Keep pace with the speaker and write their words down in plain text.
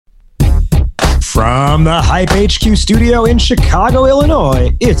From the Hype HQ studio in Chicago,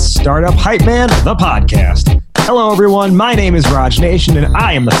 Illinois, it's Startup Hype Man, the podcast. Hello, everyone. My name is Raj Nation, and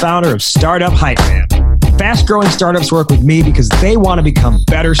I am the founder of Startup Hype Man. Fast-growing startups work with me because they want to become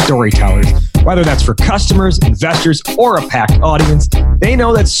better storytellers. Whether that's for customers, investors, or a packed audience, they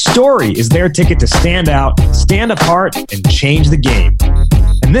know that story is their ticket to stand out, stand apart, and change the game.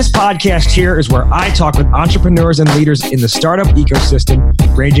 And this podcast here is where I talk with entrepreneurs and leaders in the startup ecosystem,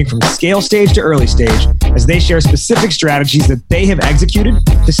 ranging from scale stage to early stage, as they share specific strategies that they have executed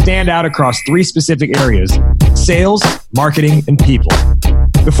to stand out across three specific areas: sales, marketing, and people.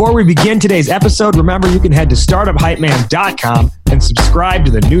 Before we begin today's episode, remember you can head to startuphypeman.com and subscribe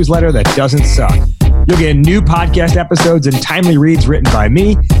to the newsletter that doesn't suck. You'll get new podcast episodes and timely reads written by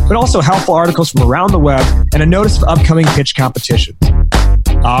me, but also helpful articles from around the web and a notice of upcoming pitch competitions.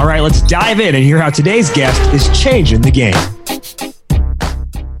 All right, let's dive in and hear how today's guest is changing the game.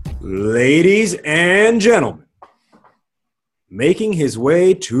 Ladies and gentlemen, making his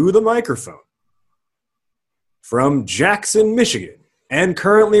way to the microphone from Jackson, Michigan, and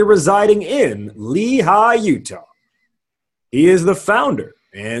currently residing in Lehi, Utah, he is the founder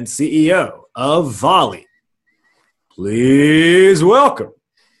and CEO of Volley. Please welcome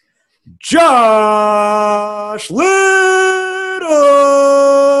Josh Little.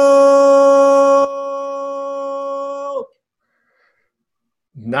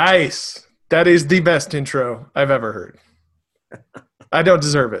 Nice. That is the best intro I've ever heard. I don't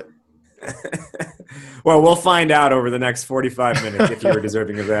deserve it. Well, we'll find out over the next 45 minutes if you were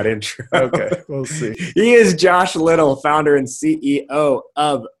deserving of that intro. Okay, we'll see. He is Josh Little, founder and CEO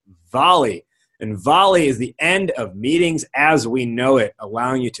of Volley. And Volley is the end of meetings as we know it,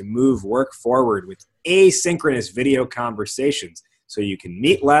 allowing you to move work forward with asynchronous video conversations so you can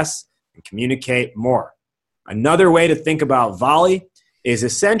meet less and communicate more. Another way to think about Volley is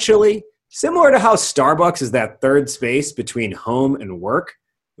essentially similar to how Starbucks is that third space between home and work.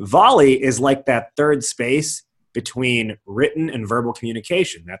 Volley is like that third space between written and verbal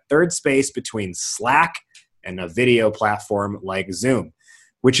communication, that third space between Slack and a video platform like Zoom,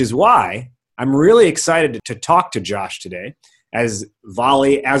 which is why I'm really excited to talk to Josh today, as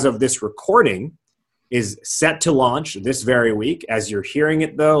Volley, as of this recording, is set to launch this very week. As you're hearing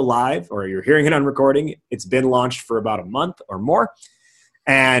it, though, live, or you're hearing it on recording, it's been launched for about a month or more.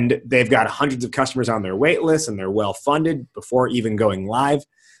 And they've got hundreds of customers on their wait list, and they're well-funded before even going live.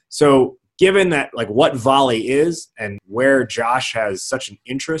 So given that, like, what Volley is and where Josh has such an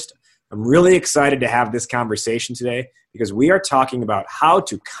interest, I'm really excited to have this conversation today because we are talking about how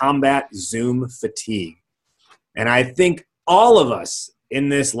to combat Zoom fatigue. And I think all of us in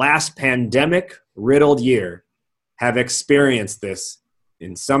this last pandemic-riddled year have experienced this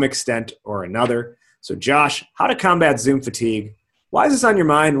in some extent or another. So Josh, how to combat Zoom fatigue? Why is this on your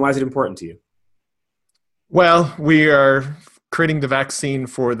mind? Why is it important to you? Well, we are creating the vaccine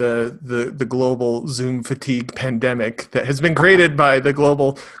for the global Zoom fatigue pandemic that has been created by the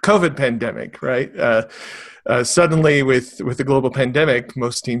global COVID pandemic, right? Suddenly, with the global pandemic,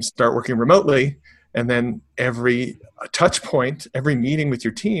 most teams start working remotely, and then every touch point, every meeting with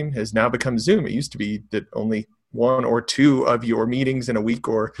your team has now become Zoom. It used to be that only one or two of your meetings in a week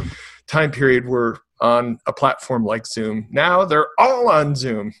or time period were on a platform like Zoom. Now they're all on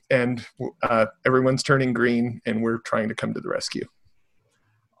Zoom, and everyone's turning green, and we're trying to come to the rescue.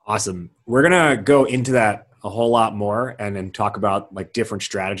 Awesome. We're going to go into that a whole lot more and then talk about like different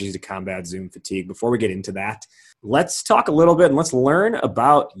strategies to combat Zoom fatigue. Before we get into that, let's talk a little bit and let's learn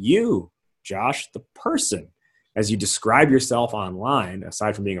about you, Josh, the person. As you describe yourself online,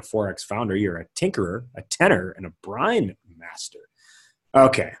 aside from being a Forex founder, you're a tinkerer, a tenor, and a brine master.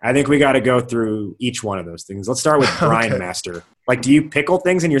 Okay, I think we got to go through each one of those things. Let's start with brine master. Like, do you pickle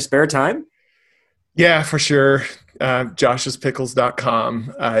things in your spare time? Yeah, for sure.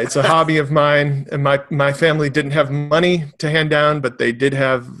 Josh'sPickles.com. It's a hobby of mine, and my family didn't have money to hand down, but they did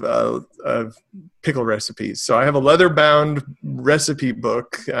have pickle recipes. So I have a leather-bound recipe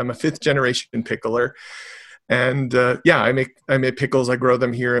book. I'm a fifth-generation pickler. And I make pickles. I grow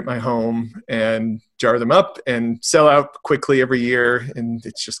them here at my home and jar them up and sell out quickly every year. And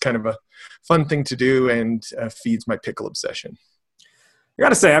it's just kind of a fun thing to do and feeds my pickle obsession. I got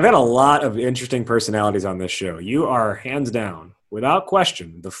to say, I've had a lot of interesting personalities on this show. You are hands down, without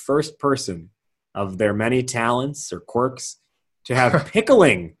question, the first person of their many talents or quirks to have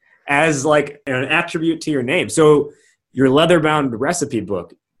pickling as like an attribute to your name. So your leather-bound recipe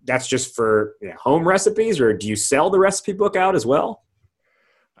book, that's just for home recipes, or do you sell the recipe book out as well?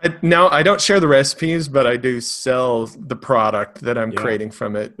 No, I don't share the recipes, but I do sell the product that I'm Yeah. creating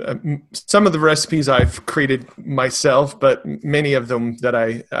from it. Some of the recipes I've created myself, but many of them that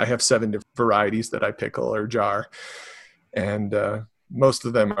I have 7 different varieties that I pickle or jar. And most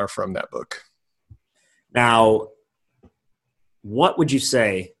of them are from that book. Now, what would you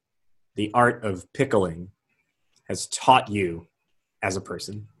say the art of pickling has taught you as a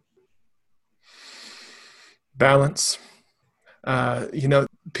person? Balance.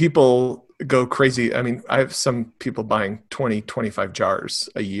 People go crazy. I mean, I have some people buying 20, 25 jars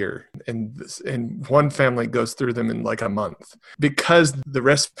a year, and one family goes through them in like a month because the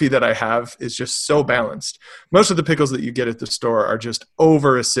recipe that I have is just so balanced. Most of the pickles that you get at the store are just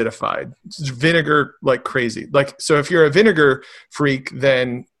over acidified. It's vinegar like crazy. Like, so if you're a vinegar freak,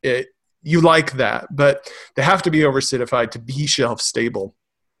 then you like that, but they have to be over acidified to be shelf stable.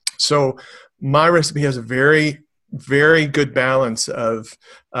 So my recipe has a very, very good balance of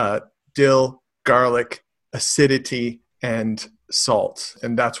dill, garlic, acidity, and salt.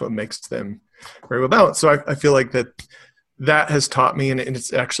 And that's what makes them very well balanced. So I feel like that has taught me, and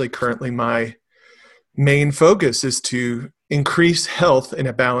it's actually currently my main focus, is to increase health in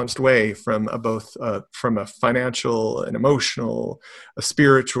a balanced way from from a financial, an emotional, a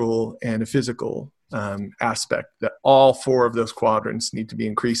spiritual, and a physical aspect. That all 4 of those quadrants need to be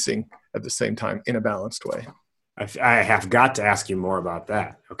increasing at the same time in a balanced way. I have got to ask you more about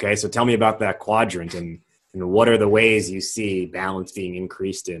that. Okay, so tell me about that quadrant and what are the ways you see balance being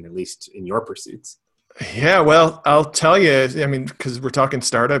increased in, at least in your pursuits? Yeah, well, I'll tell you, I mean, because we're talking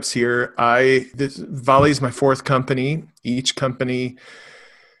startups here, Volley is my 4th company. Each company,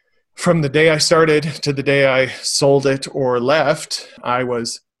 from the day I started to the day I sold it or left, I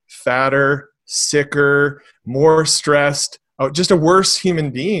was fatter, sicker, more stressed, just a worse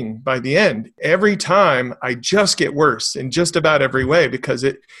human being by the end. Every time I just get worse in just about every way because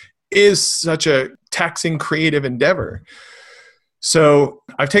it is such a taxing creative endeavor. So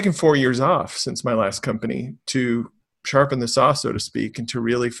I've taken 4 years off since my last company to sharpen the saw, so to speak, and to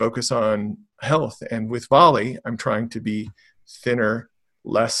really focus on health. And with Volley, I'm trying to be thinner,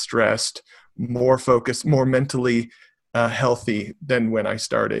 less stressed, more focused, more mentally healthy than when I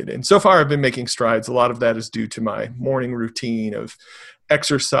started. And so far I've been making strides. A lot of that is due to my morning routine of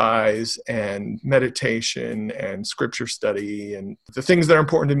exercise and meditation and scripture study and the things that are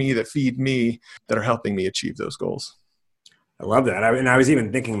important to me that feed me that are helping me achieve those goals. I love that. And I was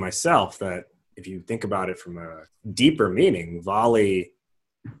even thinking myself that if you think about it from a deeper meaning, Volley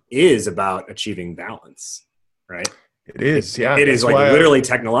is about achieving balance, right? It is, yeah. It is like literally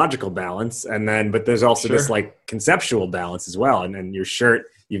technological balance, but there's also this like conceptual balance as well. And then your shirt,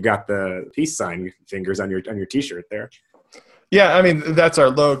 you've got the peace sign fingers on your t-shirt there. Yeah, I mean, that's our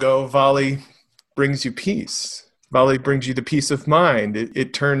logo. Volley brings you peace. Volley brings you the peace of mind.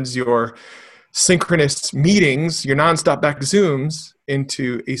 It turns your synchronous meetings, your nonstop back Zooms,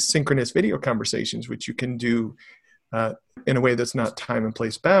 into asynchronous video conversations, which you can do in a way that's not time and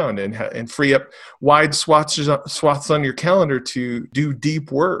place bound, and free up wide swaths on your calendar to do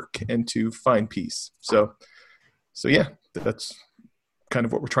deep work and to find peace. So yeah, that's kind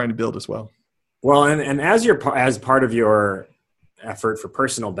of what we're trying to build as well. Well, and as part of your effort for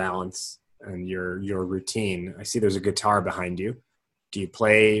personal balance and your routine, I see there's a guitar behind you. Do you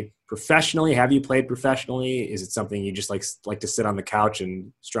play professionally? Have you played professionally? Is it something you just like to sit on the couch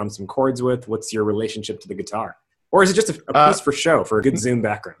and strum some chords with? What's your relationship to the guitar? Or is it just a piece for show, for a good Zoom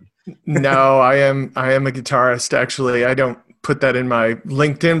background? No, I am a guitarist, actually. I don't put that in my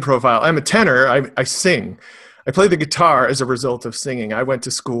LinkedIn profile. I'm a tenor. I sing. I play the guitar as a result of singing. I went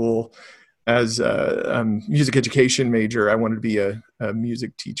to school as a music education major. I wanted to be a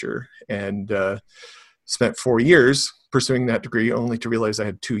music teacher and spent 4 years pursuing that degree, only to realize I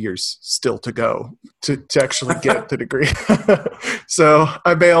had 2 years still to go to actually get the degree. So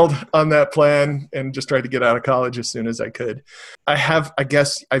I bailed on that plan and just tried to get out of college as soon as I could. I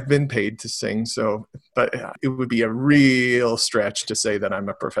guess I've been paid to sing, but it would be a real stretch to say that I'm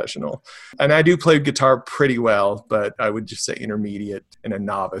a professional. And I do play guitar pretty well, but I would just say intermediate and a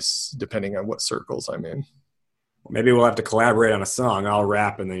novice, depending on what circles I'm in. Maybe we'll have to collaborate on a song. I'll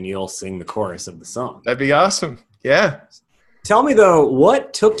rap and then you'll sing the chorus of the song. That'd be awesome. Yeah. Tell me though,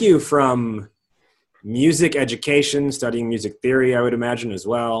 what took you from music education, studying music theory, I would imagine as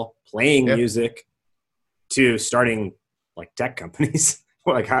well, playing music, to starting like tech companies?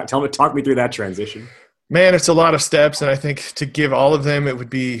 Talk me through that transition. Man, it's a lot of steps, and I think to give all of them, it would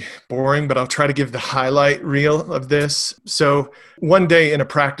be boring, but I'll try to give the highlight reel of this. So one day in a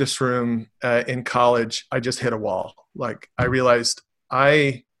practice room in college, I just hit a wall. Like, I realized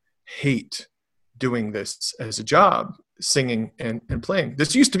I hate doing this as a job. singing and playing.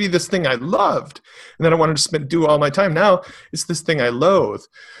 This used to be this thing I loved, and then I wanted to do all my time. Now it's this thing I loathe.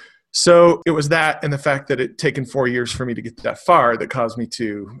 So it was that and the fact that it taken 4 years for me to get that far that caused me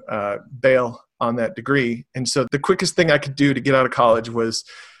to bail on that degree. And so the quickest thing I could do to get out of college was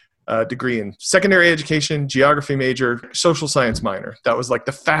a degree in secondary education, geography major, social science minor. That was like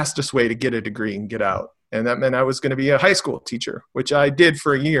the fastest way to get a degree and get out. And that meant I was going to be a high school teacher, which I did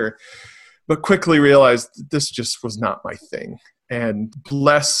for a year, but quickly realized that this just was not my thing. And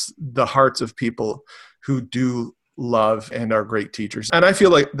bless the hearts of people who do love and are great teachers. And I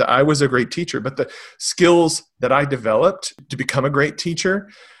feel like that I was a great teacher, but the skills that I developed to become a great teacher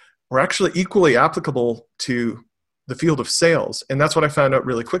were actually equally applicable to the field of sales. And that's what I found out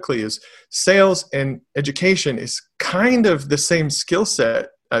really quickly is sales and education is kind of the same skill set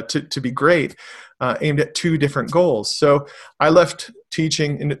to be great, aimed at two different goals. So I left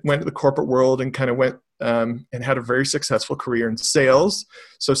teaching and went to the corporate world and kind of went and had a very successful career in sales.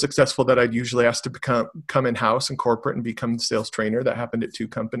 So successful that I'd usually asked to come in-house in corporate and become the sales trainer. That happened at 2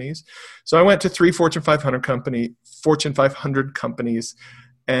 companies. So I went to 3 Fortune 500 companies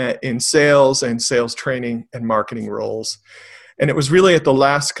in sales and sales training and marketing roles. And it was really at the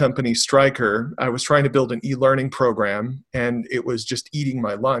last company, Stryker, I was trying to build an e-learning program, and it was just eating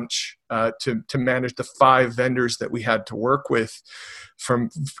my lunch to manage the 5 vendors that we had to work with, from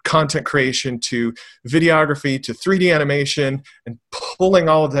content creation to videography to 3D animation, and pulling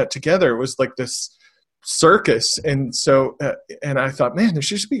all of that together. It was like this circus. And so, and I thought, man, there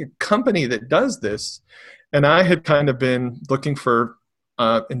should be a company that does this. And I had kind of been looking for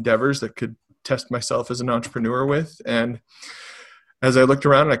endeavors that could test myself as an entrepreneur with. And as I looked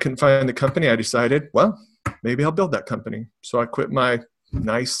around and I couldn't find the company, I decided, well, maybe I'll build that company. So I quit my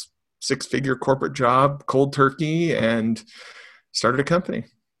nice 6-figure corporate job, cold turkey, and started a company.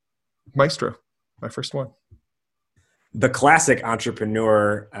 Maestro, my first one. The classic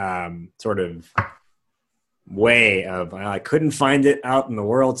entrepreneur sort of way of, I couldn't find it out in the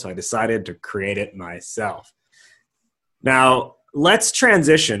world, so I decided to create it myself. Now, let's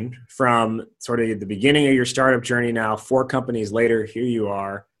transition from sort of the beginning of your startup journey now, 4 companies later, here you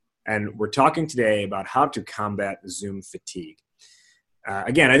are, and we're talking today about how to combat Zoom fatigue.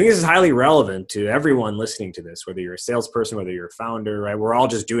 Again, I think this is highly relevant to everyone listening to this, whether you're a salesperson, whether you're a founder, right? We're all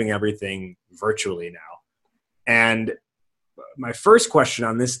just doing everything virtually now. And my first question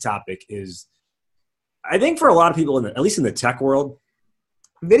on this topic is, I think for a lot of people, at least in the tech world,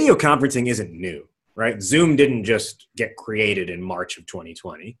 video conferencing isn't new. Right? Zoom didn't just get created in March of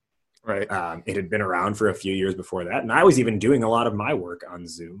 2020. Right. It had been around for a few years before that. And I was even doing a lot of my work on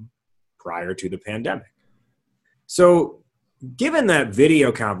Zoom prior to the pandemic. So given that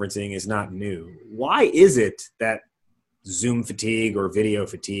video conferencing is not new, why is it that Zoom fatigue or video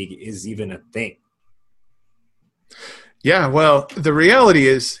fatigue is even a thing? Yeah, well, the reality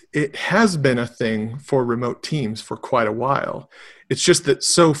is it has been a thing for remote teams for quite a while. It's just that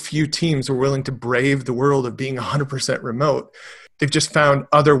so few teams are willing to brave the world of being 100% remote. They've just found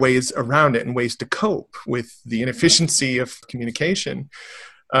other ways around it and ways to cope with the inefficiency of communication.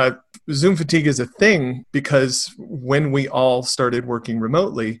 Zoom fatigue is a thing because when we all started working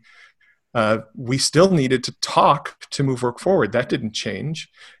remotely, we still needed to talk to move work forward. That didn't change.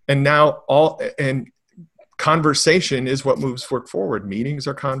 And now conversation is what moves work forward. Meetings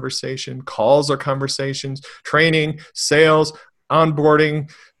are conversation, calls are conversations, training, sales,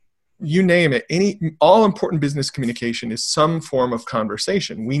 onboarding, you name it. All important business communication is some form of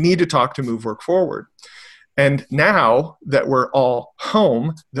conversation. We need to talk to move work forward. And now that we're all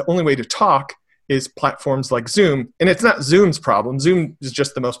home, the only way to talk is platforms like Zoom. And it's not Zoom's problem. Zoom is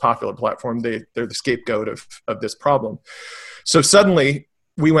just the most popular platform. They're the scapegoat of this problem. So suddenly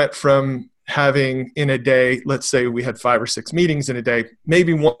we went from having in a day, let's say we had 5 or 6 meetings in a day,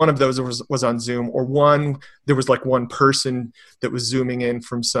 maybe one of those was on Zoom, or there was like one person that was Zooming in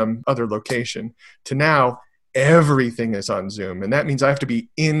from some other location, to now everything is on Zoom. And that means I have to be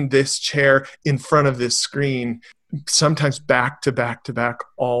in this chair in front of this screen, sometimes back to back to back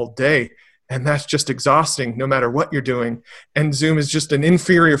all day. And that's just exhausting no matter what you're doing. And Zoom is just an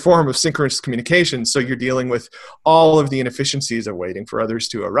inferior form of synchronous communication. So you're dealing with all of the inefficiencies of waiting for others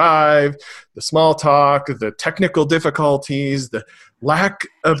to arrive, the small talk, the technical difficulties, the lack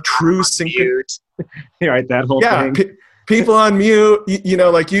of true synchronous. Right, that whole thing. People on mute,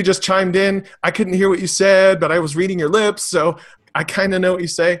 like you just chimed in. I couldn't hear what you said, but I was reading your lips. So I kind of know what you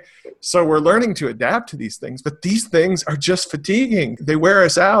say. So we're learning to adapt to these things, but these things are just fatiguing. They wear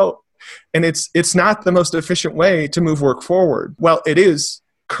us out. And it's not the most efficient way to move work forward. Well, it is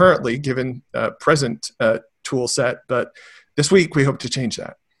currently given present tool set, but this week we hope to change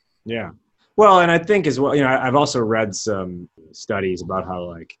that. Yeah. Well, and I think as well, I've also read some studies about how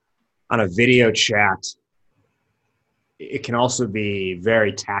like on a video chat, it can also be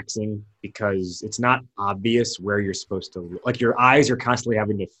very taxing because it's not obvious where you're supposed to look. Like your eyes are constantly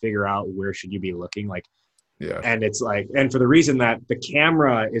having to figure out where should you be looking. Like, Yeah. and it's like, and for the reason that the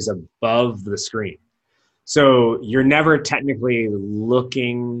camera is above the screen. So you're never technically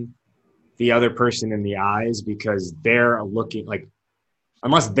looking the other person in the eyes because they're looking like,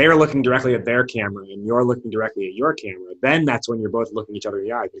 unless they're looking directly at their camera and you're looking directly at your camera, then that's when you're both looking each other in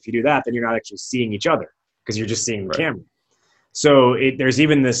the eyes. But if you do that, then you're not actually seeing each other because you're just seeing the camera. So there's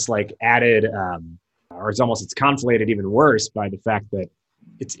even this like added, or it's conflated even worse by the fact that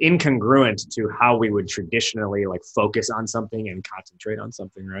it's incongruent to how we would traditionally like focus on something and concentrate on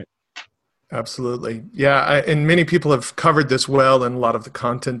something, right? Absolutely. Yeah. And many people have covered this well in a lot of the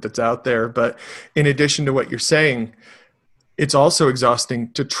content that's out there. But in addition to what you're saying, it's also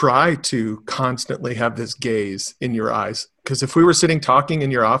exhausting to try to constantly have this gaze in your eyes. Because if we were sitting talking in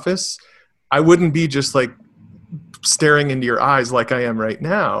your office, I wouldn't be just like staring into your eyes like I am right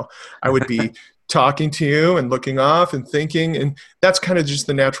now. I would be talking to you and looking off and thinking. And that's kind of just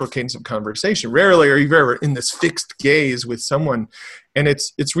the natural cadence of conversation. Rarely are you ever in this fixed gaze with someone. And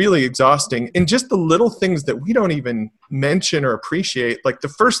it's really exhausting. And just the little things that we don't even mention or appreciate. Like the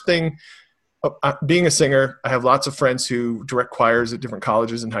first thing, being a singer, I have lots of friends who direct choirs at different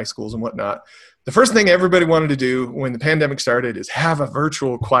colleges and high schools and whatnot. The first thing everybody wanted to do when the pandemic started is have a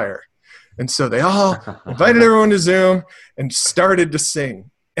virtual choir. And so they all invited everyone to Zoom and started to sing.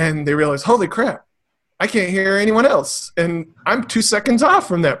 And they realized, holy crap, I can't hear anyone else. And I'm 2 seconds off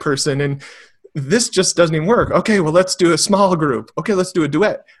from that person. And this just doesn't even work. Okay, well, let's do a small group. Okay, let's do a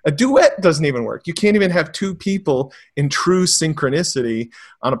duet. A duet doesn't even work. You can't even have two people in true synchronicity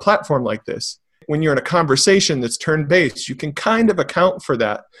on a platform like this. When you're in a conversation that's turn-based, you can kind of account for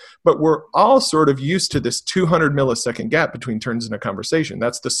that. But we're all sort of used to this 200 millisecond gap between turns in a conversation.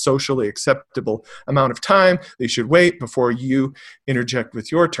 That's the socially acceptable amount of time they should wait before you interject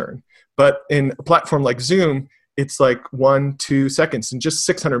with your turn. But in a platform like Zoom, it's like 1-2 seconds, and just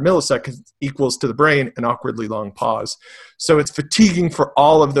 600 milliseconds equals to the brain an awkwardly long pause. So it's fatiguing for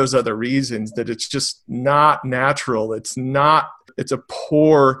all of those other reasons that it's just not natural. It's a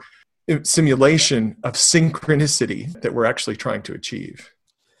poor simulation of synchronicity that we're actually trying to achieve.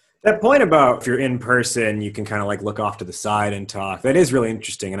 That point about if you're in person, you can kind of like look off to the side and talk. That is really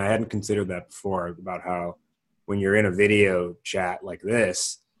interesting. And I hadn't considered that before about how when you're in a video chat like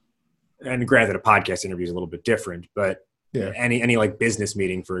this, and granted a podcast interview is a little bit different, but yeah, any like business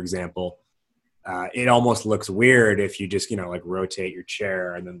meeting, for example, it almost looks weird if you just, like rotate your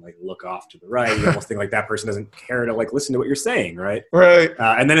chair and then like look off to the right. You almost think like that person doesn't care to like listen to what you're saying. Right. Right.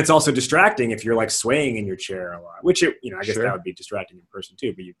 And then it's also distracting if you're like swaying in your chair a lot, which, I guess Sure. that would be distracting in person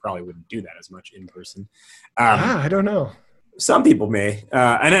too, but you probably wouldn't do that as much in person. I don't know. Some people may.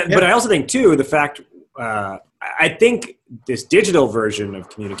 But I also think too, the fact, I think this digital version of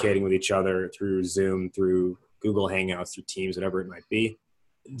communicating with each other through Zoom, through Google Hangouts, through Teams, whatever it might be,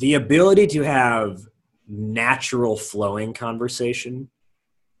 the ability to have natural flowing conversation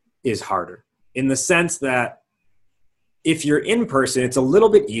is harder in the sense that if you're in person, it's a little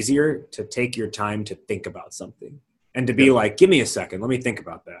bit easier to take your time to think about something and to be like, give me a second, let me think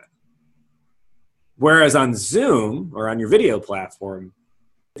about that. Whereas on Zoom or on your video platform,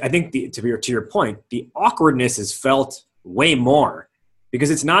 I think to your point, the awkwardness is felt way more because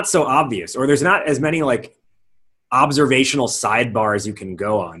it's not so obvious, or there's not as many like observational sidebars you can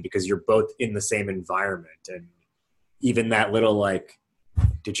go on because you're both in the same environment. And even that little like,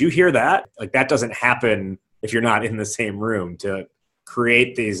 did you hear that? Like that doesn't happen if you're not in the same room, to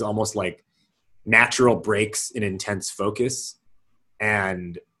create these almost like natural breaks in intense focus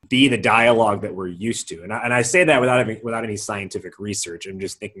and be the dialogue that we're used to. And I say that without any scientific research. I'm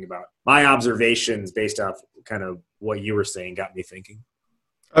just thinking about my observations based off kind of what you were saying got me thinking.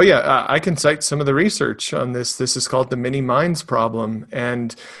 Oh, yeah. I can cite some of the research on this. This is called the many minds problem.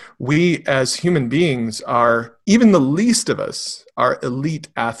 And we as human beings are, even the least of us, are elite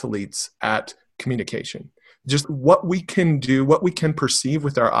athletes at communication. Just what we can do, what we can perceive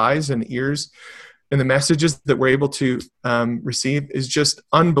with our eyes and ears, and the messages that we're able to receive is just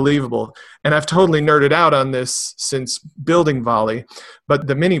unbelievable. And I've totally nerded out on this since building Volley. But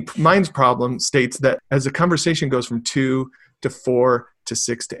the many minds problem states that as a conversation goes from 2 to 4 to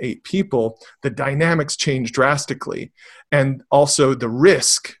 6 to 8 people, the dynamics change drastically. And also the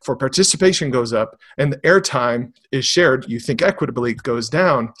risk for participation goes up and the airtime is shared, you think equitably, goes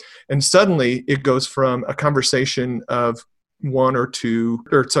down. And suddenly it goes from a conversation of 2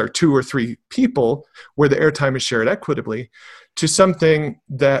 or 3 people where the airtime is shared equitably to something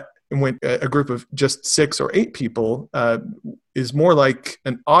that when a group of just 6 or 8 people is more like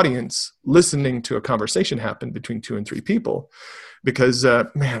an audience listening to a conversation happen between 2 and 3 people. Because,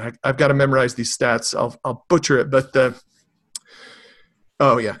 I've got to memorize these stats. I'll butcher it, but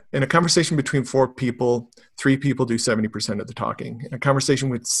in a conversation between 4 people, 3 people do 70% of the talking. In a conversation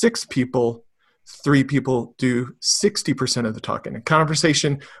with 6 people, 3 people do 60% of the talking. In a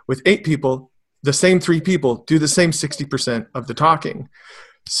conversation with 8 people, the same 3 people do the same 60% of the talking.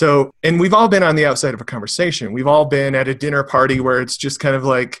 So, and we've all been on the outside of a conversation. We've all been at a dinner party where it's just kind of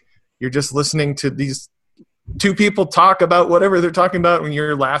like you're just listening to these 2 people talk about whatever they're talking about when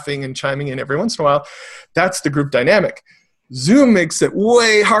you're laughing and chiming in every once in a while. That's the group dynamic. Zoom makes it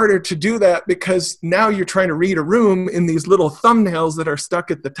way harder to do that because now you're trying to read a room in these little thumbnails that are stuck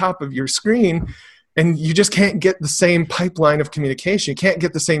at the top of your screen, and you just can't get the same pipeline of communication. You can't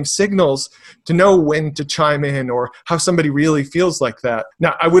get the same signals to know when to chime in or how somebody really feels like that.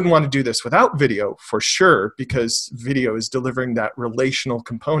 Now, I wouldn't want to do this without video for sure, because video is delivering that relational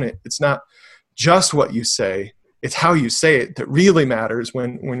component. It's not just what you say, it's how you say it that really matters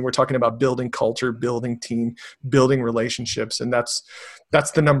when we're talking about building culture, building team, building relationships. And that's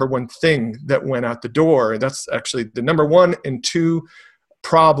the number one thing that went out the door. That's actually the number 1 and 2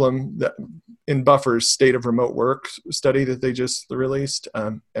 problem that in Buffer's State of Remote Work study that they just released.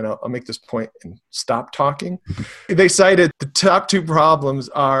 And I'll make this point and stop talking. They cited the top 2 problems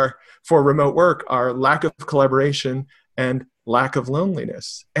for remote work are lack of collaboration and lack of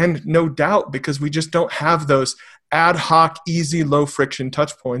loneliness. And no doubt, because we just don't have those ad hoc, easy, low friction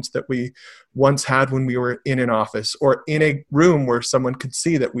touch points that we once had when we were in an office or in a room where someone could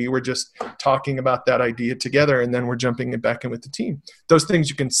see that we were just talking about that idea together and then we're jumping it back in with the team. Those things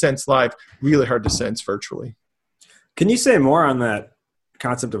you can sense live, really hard to sense virtually. Can you say more on that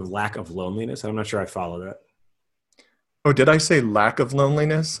concept of lack of loneliness? I'm not sure I follow that. Oh, did I say lack of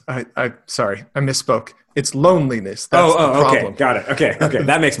loneliness? Sorry, I misspoke. It's loneliness. That's the problem. Okay. Got it. Okay.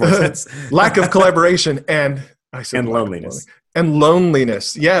 That makes more sense. Lack of collaboration and loneliness. And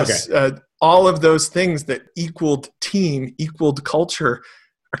loneliness. Yes. Okay. All of those things that equaled team, equaled culture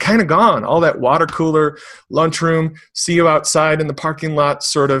are kind of gone. All that water cooler, lunchroom, see you outside in the parking lot,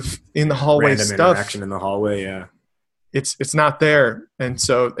 sort of in the hallway random stuff. Interaction in the hallway, yeah. It's not there. And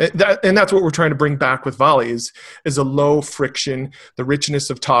so that's what we're trying to bring back with Volley is a low friction, the richness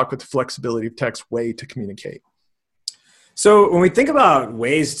of talk with the flexibility of text way to communicate. So when we think about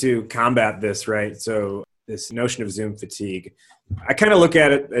ways to combat this, right? So this notion of Zoom fatigue, I kind of look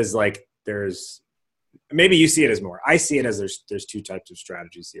at it as like maybe you see it as more. I see it as there's 2 types of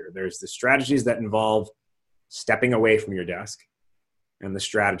strategies here. There's the strategies that involve stepping away from your desk and the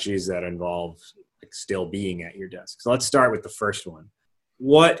strategies that involve like still being at your desk. So let's start with the first one.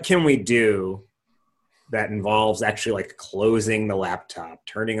 What can we do that involves actually like closing the laptop,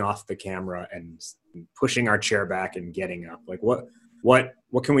 turning off the camera and pushing our chair back and getting up? Like what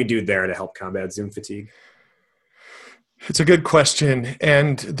can we do there to help combat Zoom fatigue? It's a good question.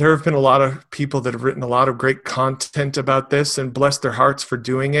 And there have been a lot of people that have written a lot of great content about this, and bless their hearts for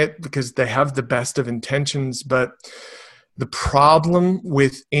doing it because they have the best of intentions. But the problem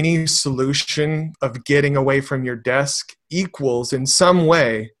with any solution of getting away from your desk equals in some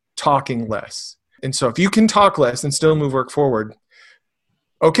way talking less. And so if you can talk less and still move work forward,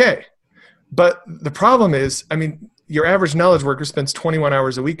 okay. But the problem is, your average knowledge worker spends 21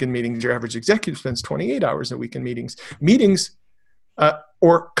 hours a week in meetings. Your average executive spends 28 hours a week in meetings. Meetings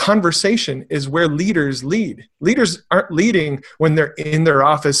or conversation is where leaders lead. Leaders aren't leading when they're in their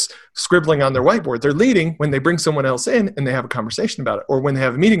office scribbling on their whiteboard. They're leading when they bring someone else in and they have a conversation about it, or when they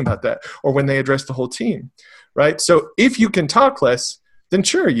have a meeting about that, or when they address the whole team, right? So if you can talk less, then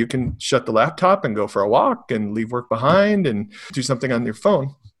sure, you can shut the laptop and go for a walk and leave work behind and do something on your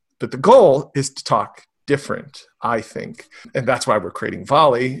phone. But the goal is to talk different, I think. And that's why we're creating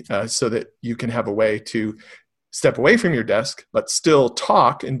Volley, so that you can have a way to step away from your desk, but still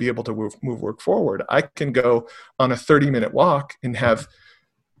talk and be able to move work forward. I can go on a 30-minute walk and have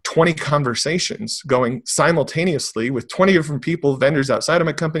 20 conversations going simultaneously with 20 different people, vendors outside of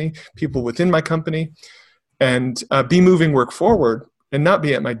my company, people within my company, and be moving work forward and not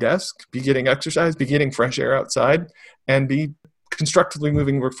be at my desk, be getting exercise, be getting fresh air outside, and be constructively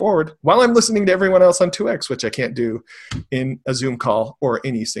moving work forward while I'm listening to everyone else on 2X, which I can't do in a Zoom call or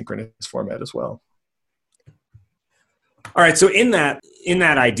any synchronous format as well. All right. So in that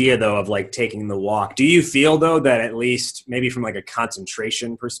idea though, of like taking the walk, do you feel though that at least maybe from like a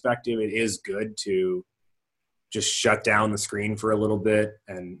concentration perspective, it is good to just shut down the screen for a little bit?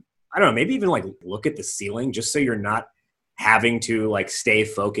 And I don't know, maybe even like look at the ceiling just so you're not having to like stay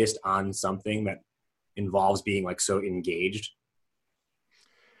focused on something that involves being like so engaged.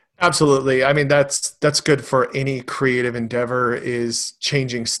 Absolutely. I mean, that's good for any creative endeavor, is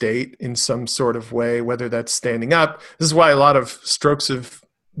changing state in some sort of way, whether that's standing up. This is why a lot of strokes of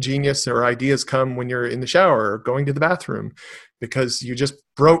genius or ideas come when you're in the shower or going to the bathroom, because you just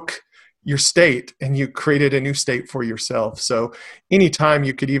broke your state and you created a new state for yourself. So anytime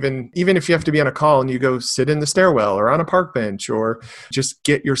you could, even if you have to be on a call and you go sit in the stairwell or on a park bench or just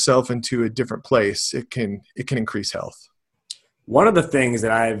get yourself into a different place, it can increase health. One of the things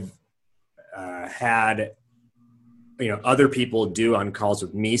that I've had, other people do on calls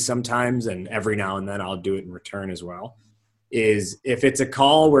with me sometimes, and every now and then I'll do it in return as well, is if it's a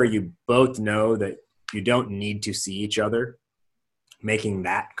call where you both know that you don't need to see each other, making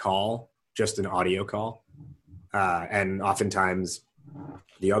that call just an audio call. And oftentimes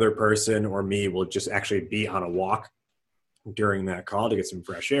the other person or me will just actually be on a walk during that call to get some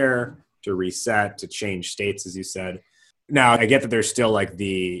fresh air, to reset, to change states, as you said. Now, I get that there's still like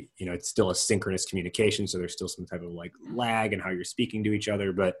it's still a synchronous communication, so there's still some type of like lag in how you're speaking to each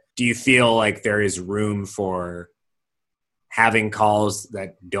other. But do you feel like there is room for having calls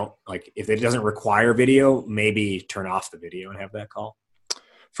that don't, like, if it doesn't require video, maybe turn off the video and have that call?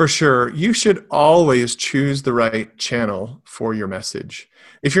 For sure. You should always choose the right channel for your message.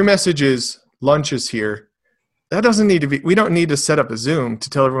 If your message is lunch is here, that doesn't need to be, we don't need to set up a Zoom to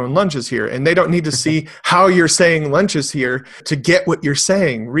tell everyone lunch is here, and they don't need to see how you're saying lunch is here to get what you're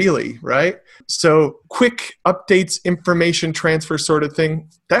saying, really, right? So quick updates, information transfer sort of thing,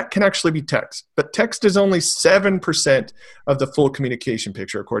 that can actually be text. But text is only 7% of the full communication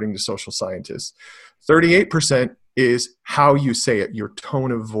picture, according to social scientists. 38% is how you say it, your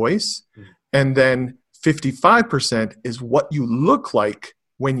tone of voice. And then 55% is what you look like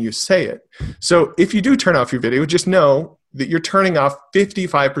when you say it. So if you do turn off your video, just know that you're turning off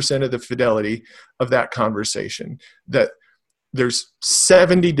 55% of the fidelity of that conversation, that there's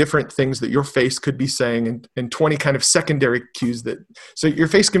 70 different things that your face could be saying, and 20 kind of secondary cues so your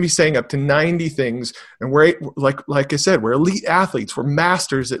face can be saying up to 90 things. And we're, like I said, we're elite athletes. We're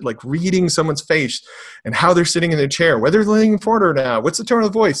masters at like reading someone's face and how they're sitting in their chair, whether they're leaning forward or not, what's the tone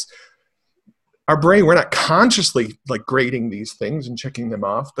of the voice. Our brain, we're not consciously like grading these things and checking them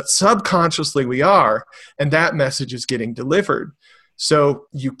off, but subconsciously we are, and that message is getting delivered. So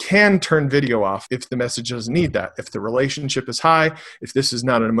you can turn video off if the message doesn't need that. If the relationship is high, if this is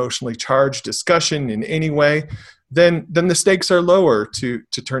not an emotionally charged discussion in any way, then the stakes are lower to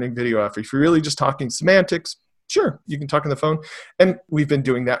turning video off. If you're really just talking semantics, sure, you can talk on the phone. And we've been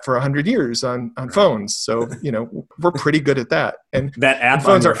doing that for 100 years on phones. So, we're pretty good at that. And that app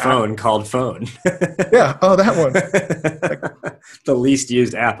on your phone called Phone. Yeah. Oh, that one. The least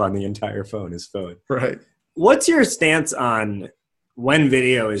used app on the entire phone is Phone. Right. What's your stance on when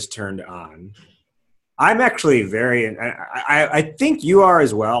video is turned on? I'm actually I think you are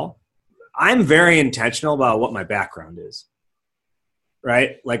as well. I'm very intentional about what my background is.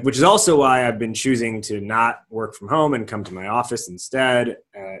 Right? Like, which is also why I've been choosing to not work from home and come to my office instead,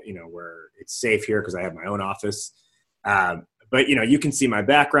 where it's safe here because I have my own office. But, you can see my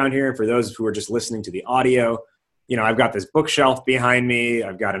background here. For those who are just listening to the audio, I've got this bookshelf behind me.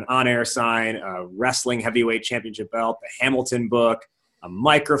 I've got an on-air sign, a wrestling heavyweight championship belt, a Hamilton book, a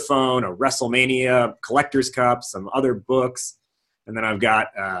microphone, a WrestleMania collector's cup, some other books. And then I've got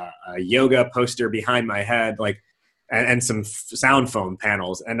a yoga poster behind my head, and some sound foam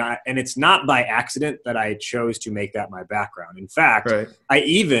panels. And it's not by accident that I chose to make that my background. In fact, right. I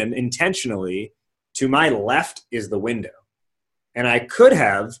even intentionally, to my left is the window. And I could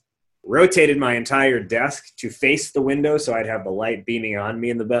have rotated my entire desk to face the window so I'd have the light beaming on me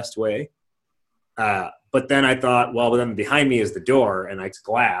in the best way. But then I thought, well, then behind me is the door and it's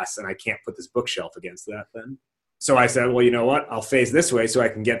glass and I can't put this bookshelf against that then. So I said, well, you know what? I'll face this way so I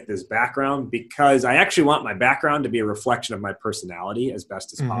can get this background, because I actually want my background to be a reflection of my personality as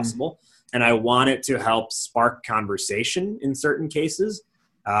best as possible. And I want it to help spark conversation in certain cases.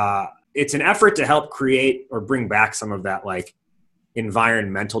 It's an effort to help create or bring back some of that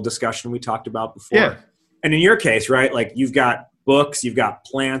environmental discussion we talked about before. Yeah. And in your case, right, you've got books, you've got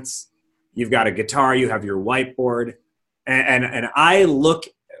plants, you've got a guitar, you have your whiteboard. And I look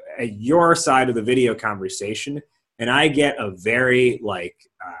at your side of the video conversation and I get a very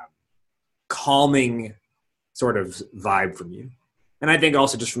calming sort of vibe from you. And I think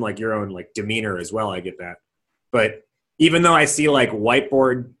also just from your own demeanor as well, I get that. But even though I see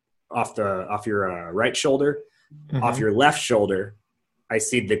whiteboard off your right shoulder, off your left shoulder, I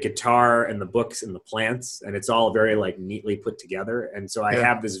see the guitar and the books and the plants, and it's all very neatly put together. And so I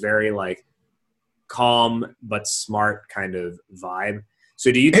have this very calm but smart kind of vibe.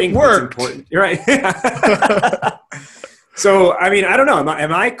 So do you think it's important? You're right. So, I mean, I don't know.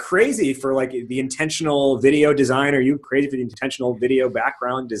 Am I crazy for like the intentional video design? Are you crazy for the intentional video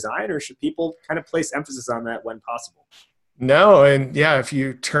background design, or should people kind of place emphasis on that when possible? No, and yeah, if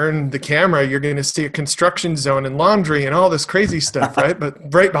you turn the camera, you're going to see a construction zone and laundry and all this crazy stuff, right?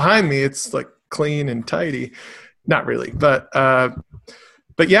 But right behind me, it's like clean and tidy. Not really, but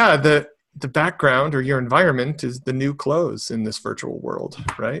yeah, the background or your environment is the new clothes in this virtual world,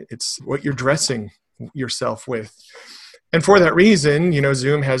 right? It's what you're dressing yourself with. And for that reason,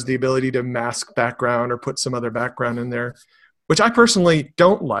 Zoom has the ability to mask background or put some other background in there, which I personally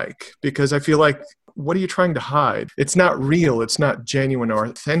don't like because I feel like, what are you trying to hide? It's not real. It's not genuine or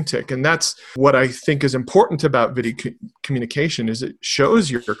authentic. And that's what I think is important about video communication is it shows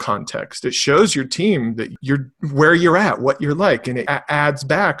your context. It shows your team that you're where you're at, what you're like. And it adds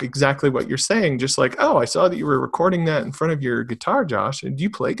back exactly what you're saying. Just like, oh, I saw that you were recording that in front of your guitar, Josh. And do you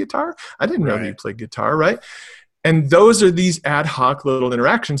play guitar? I didn't know that you played guitar, right? And those are these ad hoc little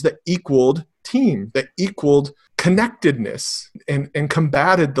interactions that equaled team, that equaled connectedness and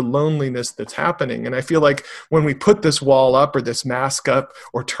combated the loneliness that's happening. And I feel like when we put this wall up or this mask up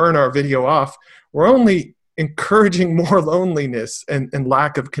or turn our video off, we're only encouraging more loneliness and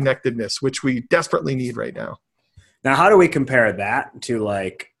lack of connectedness, which we desperately need right now. Now, how do we compare that to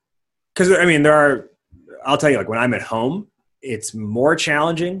because I mean, I'll tell you, like when I'm at home, it's more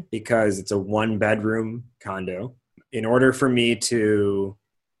challenging because it's a 1-bedroom condo. In order for me to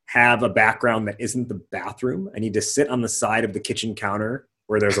have a background that isn't the bathroom, I need to sit on the side of the kitchen counter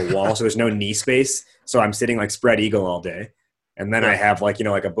where there's a wall, so there's no knee space. So I'm sitting like spread eagle all day. And then I have like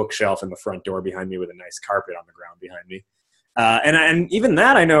a bookshelf in the front door behind me with a nice carpet on the ground behind me. And even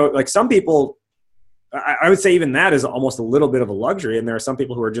that, I know like some people, I would say even that is almost a little bit of a luxury. And there are some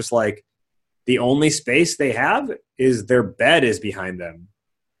people who are just like, the only space they have is their bed is behind them.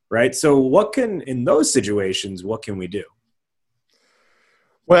 Right. So in those situations, what can we do?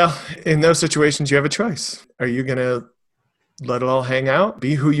 Well, in those situations, you have a choice. Are you going to let it all hang out,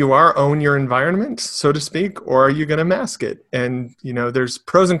 be who you are, own your environment, so to speak, or are you going to mask it? And, there's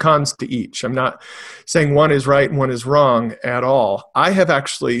pros and cons to each. I'm not saying one is right and one is wrong at all. I have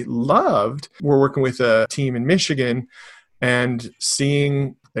actually we're working with a team in Michigan and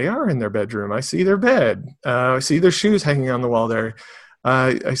seeing they are in their bedroom. I see their bed. I see their shoes hanging on the wall there.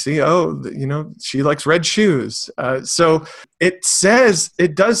 I see, she likes red shoes. So it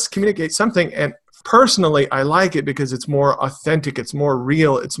does communicate something. And personally, I like it because it's more authentic. It's more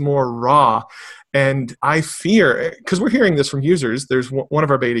real. It's more raw. And I fear, because we're hearing this from users, there's one of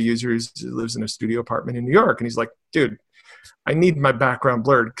our beta users who lives in a studio apartment in New York. And he's like, dude, I need my background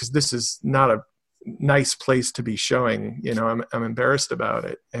blurred because this is not a nice place to be showing, I'm embarrassed about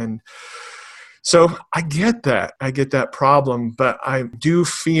it. And so I get that problem, but I do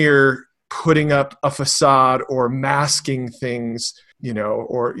fear putting up a facade or masking things,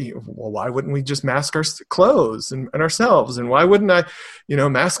 why wouldn't we just mask our clothes and ourselves? And why wouldn't I,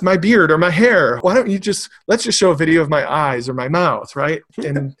 mask my beard or my hair? Why don't you let's just show a video of my eyes or my mouth, right?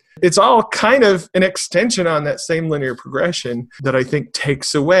 And it's all kind of an extension on that same linear progression that I think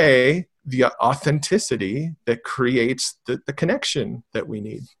takes away the authenticity that creates the connection that we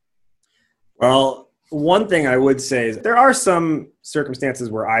need. Well, one thing I would say is there are some circumstances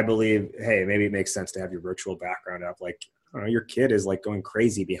where I believe, hey, maybe it makes sense to have your virtual background up. Like, I don't know, your kid is like going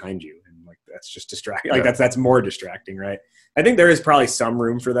crazy behind you, and like that's just distracting. Like that's more distracting, right? I think there is probably some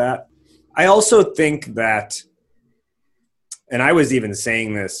room for that. I also think that, and I was even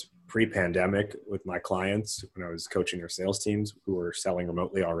saying this pre-pandemic with my clients when I was coaching their sales teams who were selling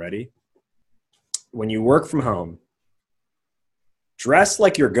remotely already. When you work from home, dress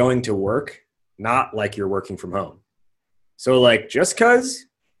like you're going to work, not like you're working from home. So like just because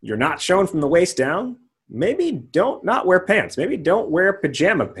you're not showing from the waist down, maybe don't not wear pants. Maybe don't wear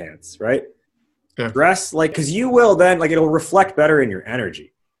pajama pants, right? Yeah. Dress like, because you will then, like it'll reflect better in your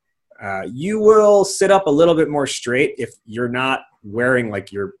energy. You will sit up a little bit more straight if you're not wearing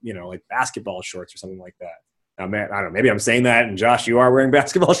like your, like basketball shorts or something like that. Now, man, I don't know, maybe I'm saying that, and Josh, you are wearing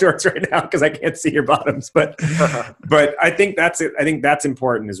basketball shorts right now because I can't see your bottoms. But but I think that's it. I think that's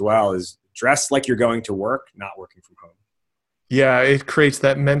important as well, is dress like you're going to work, not working from home. Yeah, it creates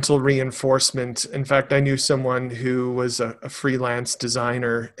that mental reinforcement. In fact, I knew someone who was a freelance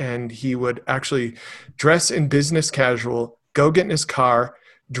designer, and he would actually dress in business casual, go get in his car,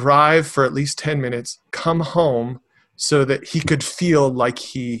 drive for at least 10 minutes, come home, so that he could feel like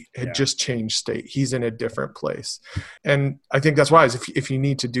he had just changed state. He's in a different place. And I think that's wise. If you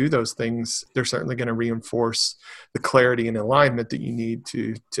need to do those things, they're certainly going to reinforce the clarity and alignment that you need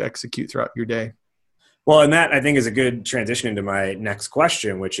to execute throughout your day. Well, and that I think is a good transition into my next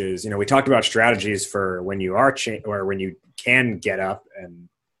question, which is, we talked about strategies for when you are or when you can get up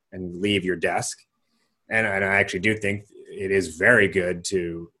and leave your desk. And I actually do think it is very good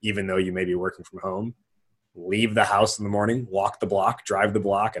to, even though you may be working from home, leave the house in the morning, walk the block, drive the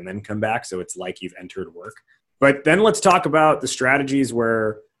block, and then come back. So it's like you've entered work. But then let's talk about the strategies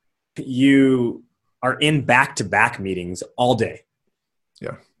where you are in back-to-back meetings all day.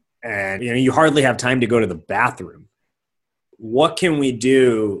 Yeah. And you hardly have time to go to the bathroom. What can we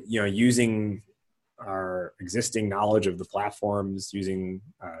do, using our existing knowledge of the platforms, using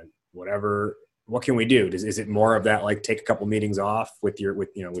whatever? What can we do? Is it more of that, like take a couple meetings off with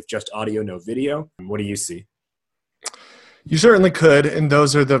just audio, no video? What do you see? You certainly could, and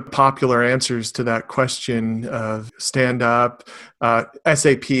those are the popular answers to that question of stand up.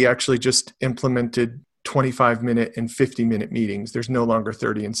 SAP actually just implemented 25-minute and 50-minute meetings. There's no longer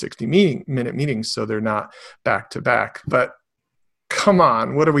 30 and 60-minute meetings, so they're not back to back. But come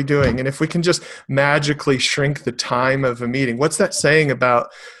on, what are we doing? And if we can just magically shrink the time of a meeting, what's that saying about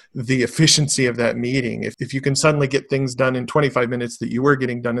the efficiency of that meeting? If you can suddenly get things done in 25 minutes that you were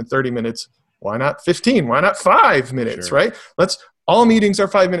getting done in 30 minutes, why not 15? Why not 5 minutes, sure. Right? All meetings are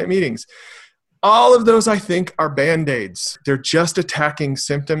 5-minute meetings. All of those, I think, are Band-Aids. They're just attacking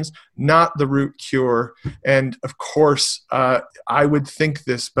symptoms, not the root cure. And of course, I would think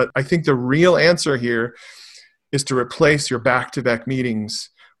this, but I think the real answer here is to replace your back-to-back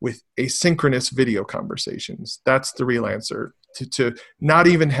meetings with asynchronous video conversations. That's the real answer, to not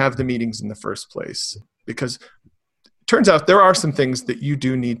even have the meetings in the first place. Because it turns out there are some things that you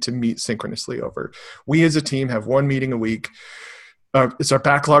do need to meet synchronously over. We as a team have 1 meeting a week. It's our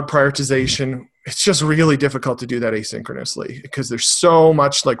backlog prioritization. It's just really difficult to do that asynchronously because there's so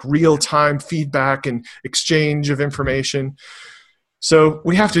much like real-time feedback and exchange of information. So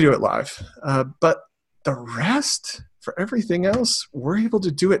we have to do it live. But the rest, for everything else, we're able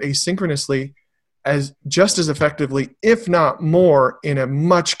to do it asynchronously just as effectively, if not more, in a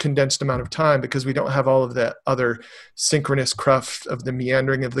much condensed amount of time, because we don't have all of that other synchronous cruft of the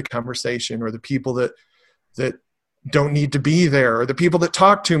meandering of the conversation, or the people that don't need to be there, or the people that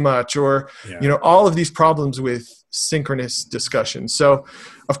talk too much, or all of these problems with synchronous discussion. So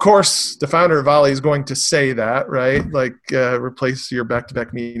of course the founder of Volley is going to say that, right? Like replace your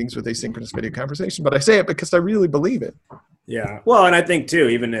back-to-back meetings with asynchronous video conversation. But I say it because I really believe it. Yeah. Well, and I think too,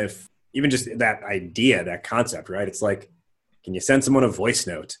 even just that idea, that concept, right? It's like, can you send someone a voice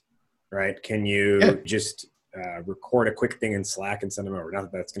note, right? Can you just record a quick thing in Slack and send them over? Not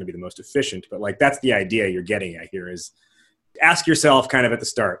that that's going to be the most efficient, but like that's the idea you're getting at here, is ask yourself kind of at the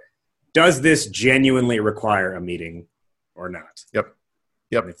start, does this genuinely require a meeting or not? Yep.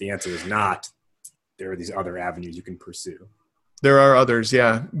 And if the answer is not, there are these other avenues you can pursue. There are others,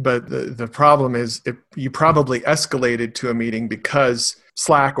 yeah. But the problem is you probably escalated to a meeting because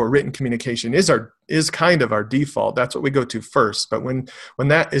Slack or written communication is kind of our default. That's what we go to first. But when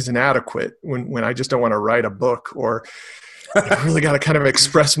that is inadequate, when I just don't want to write a book, or I really got to kind of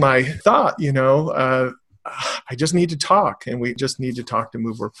express my thought, I just need to talk, and we just need to talk to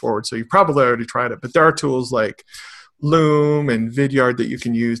move work forward. So you probably already tried it, but there are tools like Loom and Vidyard that you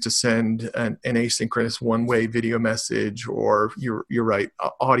can use to send an asynchronous one-way video message, or you're right,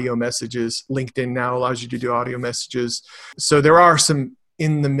 audio messages. LinkedIn now allows you to do audio messages. So there are some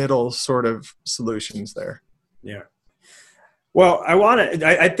in the middle sort of solutions there. Yeah. Well,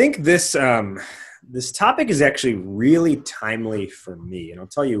 I think this topic is actually really timely for me, and I'll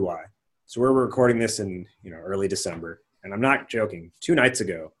tell you why. So we're recording this in early December, and I'm not joking. 2 nights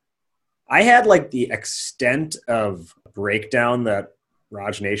ago, I had like the extent of breakdown that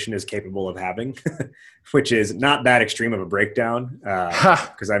Raj Nation is capable of having, which is not that extreme of a breakdown,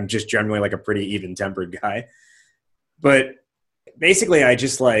 because I'm just generally like a pretty even-tempered guy. But basically, I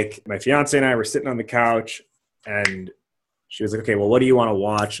just my fiance and I were sitting on the couch, and she was like, okay, well, what do you want to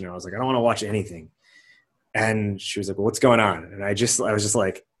watch? And I was like, I don't want to watch anything. And she was like, well, what's going on? And I was just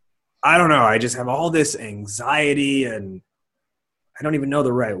like, I don't know. I just have all this anxiety, and I don't even know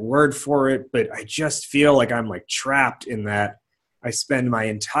the right word for it, but I just feel like I'm like trapped in that I spend my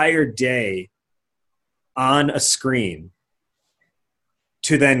entire day on a screen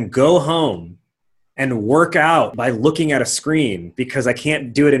to then go home and work out by looking at a screen because I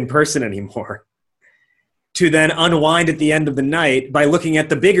can't do it in person anymore, to then unwind at the end of the night by looking at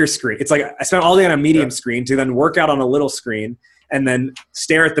the bigger screen. It's like I spent all day on a medium screen to then work out on a little screen and then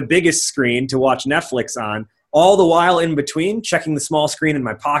stare at the biggest screen to watch Netflix on, all the while in between checking the small screen in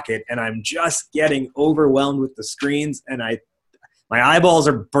my pocket. And I'm just getting overwhelmed with the screens, and my eyeballs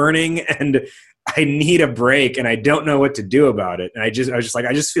are burning, and I need a break, and I don't know what to do about it. And I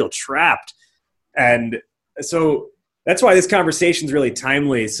just feel trapped. And so that's why this conversation is really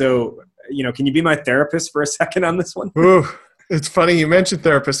timely. So, can you be my therapist for a second on this one? Ooh, it's funny you mentioned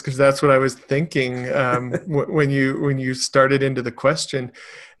therapist, because that's what I was thinking when you started into the question.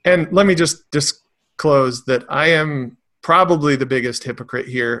 And let me just disclose that I am probably the biggest hypocrite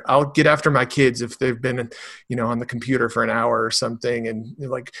here. I'll get after my kids if they've been, on the computer for an hour or something, and they're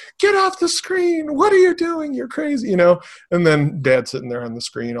like, "Get off the screen! What are you doing? You're crazy!" And then Dad's sitting there on the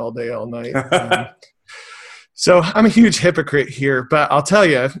screen all day, all night. So I'm a huge hypocrite here, but I'll tell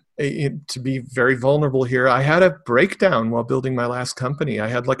you, to be very vulnerable here, I had a breakdown while building my last company. I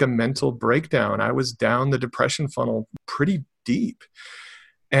had like a mental breakdown. I was down the depression funnel pretty deep.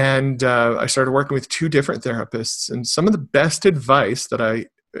 And I started working with 2 different therapists. And some of the best advice that I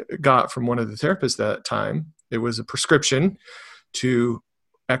got from one of the therapists at that time, it was a prescription to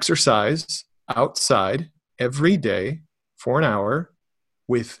exercise outside every day for an hour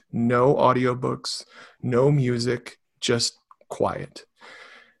with no audiobooks, no music, just quiet.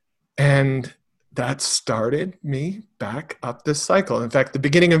 And that started me back up this cycle. In fact, the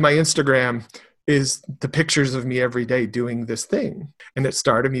beginning of my Instagram is the pictures of me every day doing this thing. And it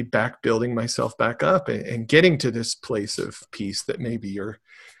started me back building myself back up and getting to this place of peace that maybe you're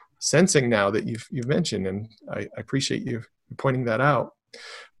sensing now that you've mentioned. And I appreciate you pointing that out.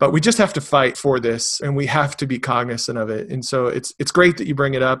 But we just have to fight for this, and we have to be cognizant of it. And so it's great that you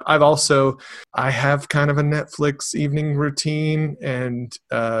bring it up. I have kind of a Netflix evening routine, and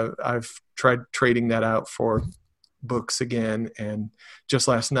I've tried trading that out for books again. And just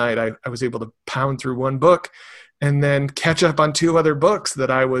last night, I was able to pound through 1 book and then catch up on 2 other books that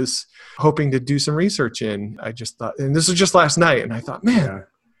I was hoping to do some research in. I just thought, and this was just last night, and I thought, man,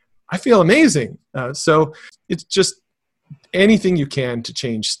 I feel amazing. So it's just anything you can to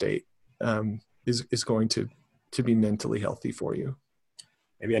change state is going to be mentally healthy for you.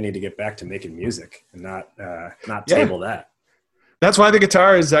 Maybe I need to get back to making music and not table that. That's why the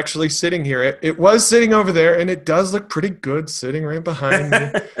guitar is actually sitting here. It was sitting over there, and it does look pretty good sitting right behind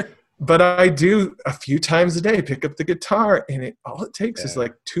me. But I do a few times a day pick up the guitar, and all it takes is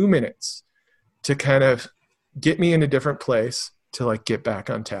like 2 minutes to kind of get me in a different place to like get back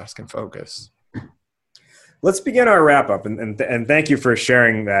on task and focus. Let's begin our wrap up, and thank you for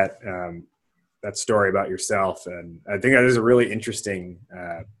sharing that story about yourself. And I think that is a really interesting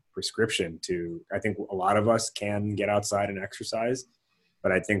prescription to. I think a lot of us can get outside and exercise,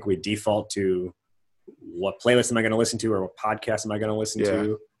 but I think we default to what playlist am I going to listen to, or what podcast am I going to listen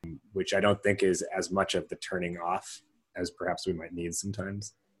to, which I don't think is as much of the turning off as perhaps we might need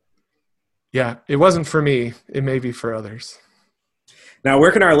sometimes. Yeah, it wasn't for me. It may be for others. Now,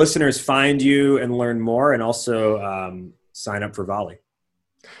 where can our listeners find you and learn more, and also sign up for Volley?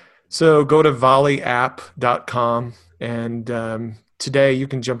 So go to volleyapp.com, and today you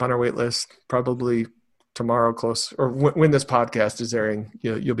can jump on our wait list. Probably tomorrow, or when this podcast is airing,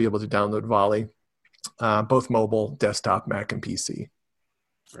 you'll be able to download Volley, both mobile, desktop, Mac, and PC.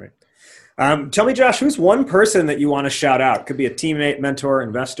 Right. Tell me, Josh, who's one person that you want to shout out? Could be a teammate, mentor,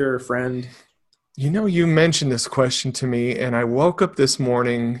 investor, friend. You mentioned this question to me, and I woke up this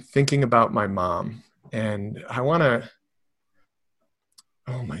morning thinking about my mom, and I want to,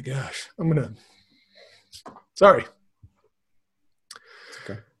 oh my gosh, sorry.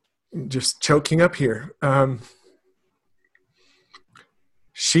 Okay. I'm just choking up here.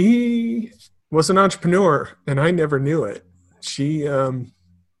 She was an entrepreneur, and I never knew it. She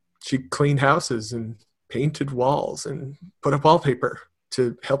cleaned houses and painted walls and put up wallpaper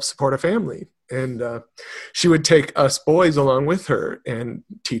to help support a family. And she would take us boys along with her and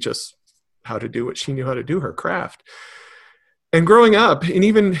teach us how to do what she knew how to do, her craft. And growing up, and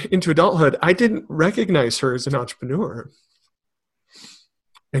even into adulthood, I didn't recognize her as an entrepreneur.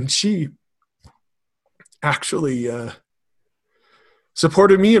 And she actually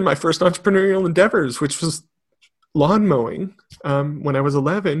supported me in my first entrepreneurial endeavors, which was lawn mowing. When I was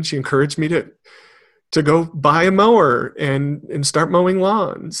 11, she encouraged me to go buy a mower and start mowing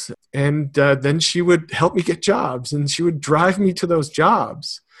lawns. And then she would help me get jobs, and she would drive me to those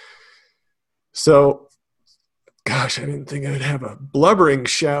jobs. So, gosh, I didn't think I would have a blubbering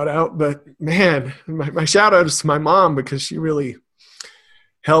shout out, but man, my shout out is to my mom, because she really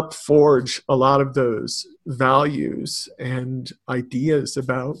helped forge a lot of those values and ideas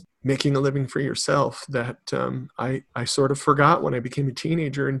about making a living for yourself that I sort of forgot when I became a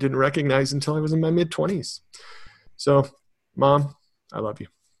teenager and didn't recognize until I was in my mid-20s. So, Mom, I love you.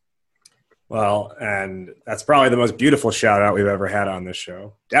 Well, and that's probably the most beautiful shout out we've ever had on this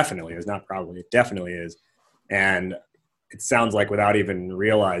show. Definitely is, not probably. It definitely is. And it sounds like without even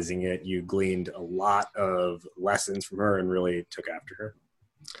realizing it, you gleaned a lot of lessons from her and really took after her.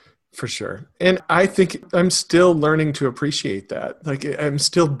 For sure. And I think I'm still learning to appreciate that. Like, I'm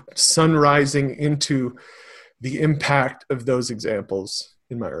still sunrising into the impact of those examples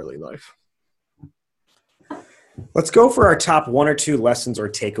in my early life. Let's go for our top 1 or 2 lessons or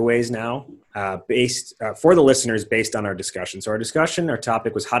takeaways now, based for the listeners based on our discussion. So our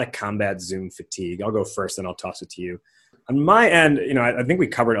topic was how to combat Zoom fatigue. I'll go first, then I'll toss it to you. On my end, I think we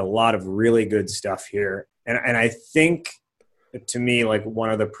covered a lot of really good stuff here. And I think, to me, like,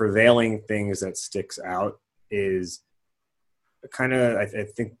 one of the prevailing things that sticks out is kind of, I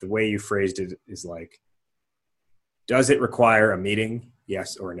think the way you phrased it is like, does it require a meeting?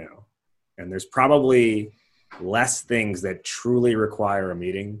 Yes or no? And there's probably less things that truly require a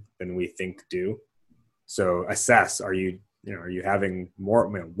meeting than we think do. So assess, are you having more,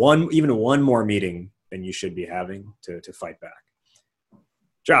 one more meeting than you should be having to fight back?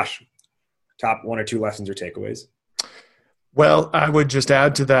 Josh, top 1 or 2 lessons or takeaways. Well, I would just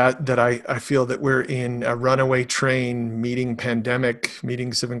add to that I feel that we're in a runaway train meeting pandemic.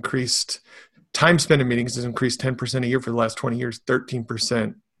 Time spent in meetings has increased 10% a year for the last 20 years,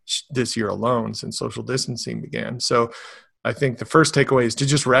 13% this year alone since social distancing began. So I think the first takeaway is to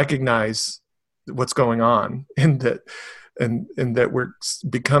just recognize what's going on, and that we're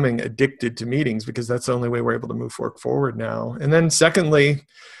becoming addicted to meetings, because that's the only way we're able to move forward now. And then secondly,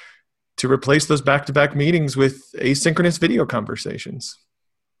 to replace those back-to-back meetings with asynchronous video conversations.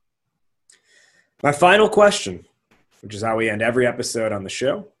 My final question, which is how we end every episode on the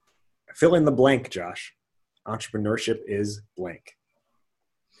show. Fill in the blank, Josh. Entrepreneurship is blank.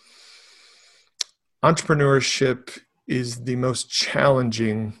 Entrepreneurship is the most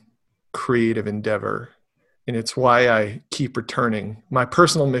challenging creative endeavor, and it's why I keep returning. My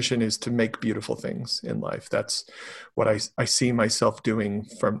personal mission is to make beautiful things in life. That's what I see myself doing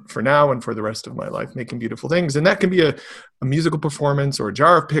for now and for the rest of my life, making beautiful things. And that can be a musical performance, or a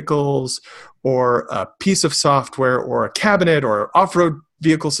jar of pickles, or a piece of software, or a cabinet, or off-road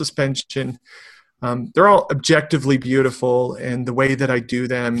vehicle suspension. They're all objectively beautiful, and the way that I do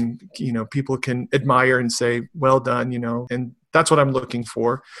them, people can admire and say, well done, and that's what I'm looking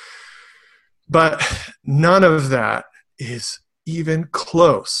for. But none of that is even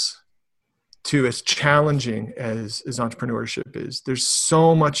close to as challenging as entrepreneurship is. There's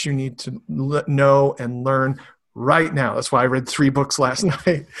so much you need to know and learn right now. That's why I read 3 books last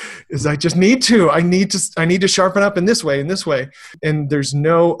night, is I just need to. I need to sharpen up in this way, And there's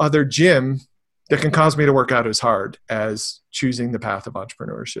no other gym that can cause me to work out as hard as choosing the path of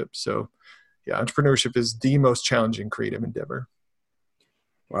entrepreneurship. So yeah, entrepreneurship is the most challenging creative endeavor.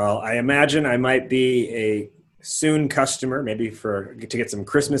 Well, I imagine I might be a soon customer, maybe to get some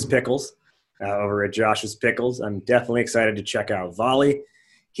Christmas pickles over at Josh's Pickles. I'm definitely excited to check out Volley.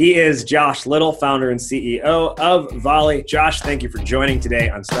 He is Josh Little, founder and CEO of Volley. Josh, thank you for joining today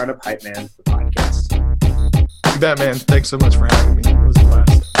on Startup Hype Man, the podcast. You bet, man. Thanks so much for having me. It was a blast.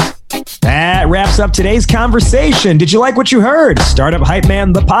 That wraps up today's conversation. Did you like what you heard? Startup Hype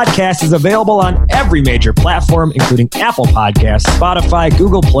Man, the podcast, is available on every major platform, including Apple Podcasts, Spotify,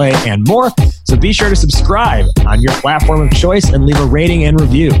 Google Play, and more. So be sure to subscribe on your platform of choice and leave a rating and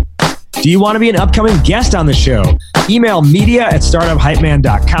review. Do you want to be an upcoming guest on the show? Email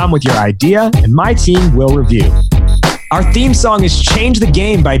media@startuphypeman.com with your idea, and my team will review. Our theme song is Change the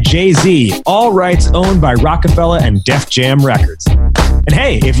Game by Jay-Z, all rights owned by Rockefeller and Def Jam Records. And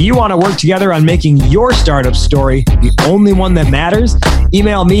hey, if you want to work together on making your startup story the only one that matters,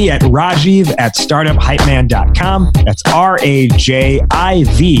 email me at rajiv@startuphypeman.com. That's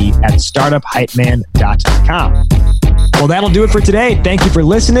RAJIV@startuphypeman.com. Well, that'll do it for today. Thank you for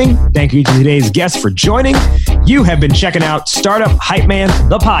listening. Thank you to today's guests for joining. You have been checking out Startup Hype Man,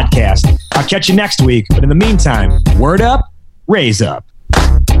 the podcast. I'll catch you next week. But in the meantime, word up, raise up.